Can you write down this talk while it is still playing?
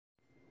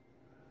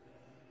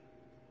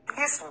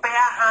his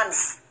bare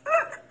hands.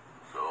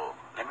 So,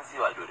 let me see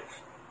you. I'll do this.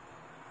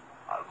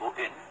 I'll go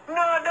in.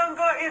 No, don't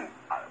go in.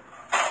 I'll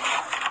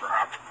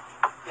grab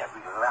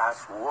every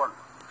last one.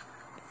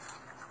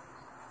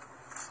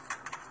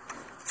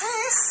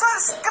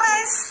 Jesus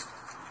Christ!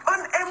 On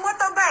a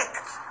motorbike.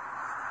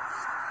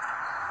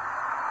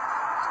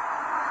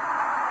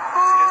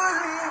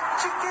 Holy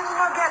chicken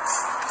nuggets.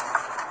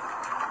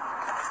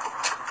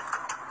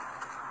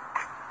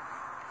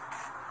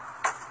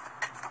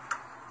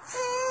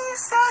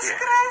 Jesus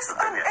Christ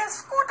on a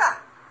scooter.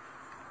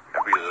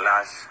 Every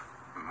last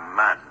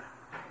man.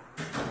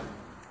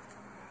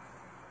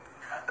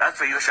 That's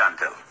for you,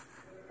 Chantel.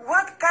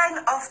 What kind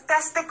of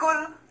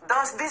testicle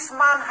does this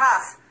man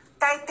have?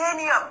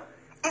 Titanium.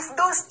 If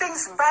those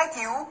things bite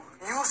you,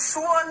 you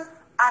swoon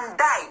and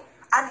die.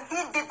 And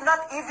he did not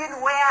even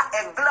wear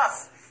a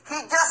glove.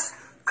 He just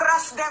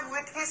crushed them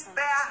with his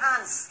bare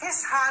hands.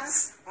 His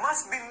hands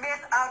must be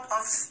made out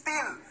of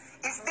steel.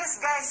 If this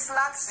guy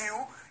slaps you,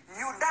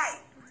 you die.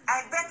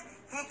 I bet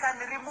he can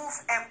remove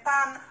a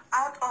pan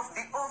out of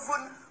the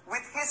oven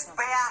with his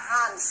bare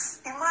hands.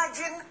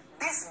 Imagine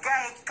this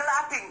guy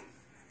clapping.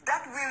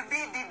 That will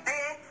be the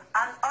day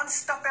an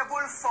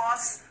unstoppable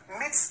force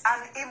meets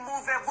an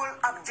immovable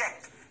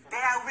object.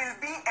 There will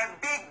be a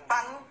big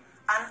bang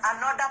and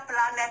another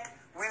planet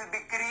will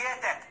be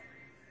created.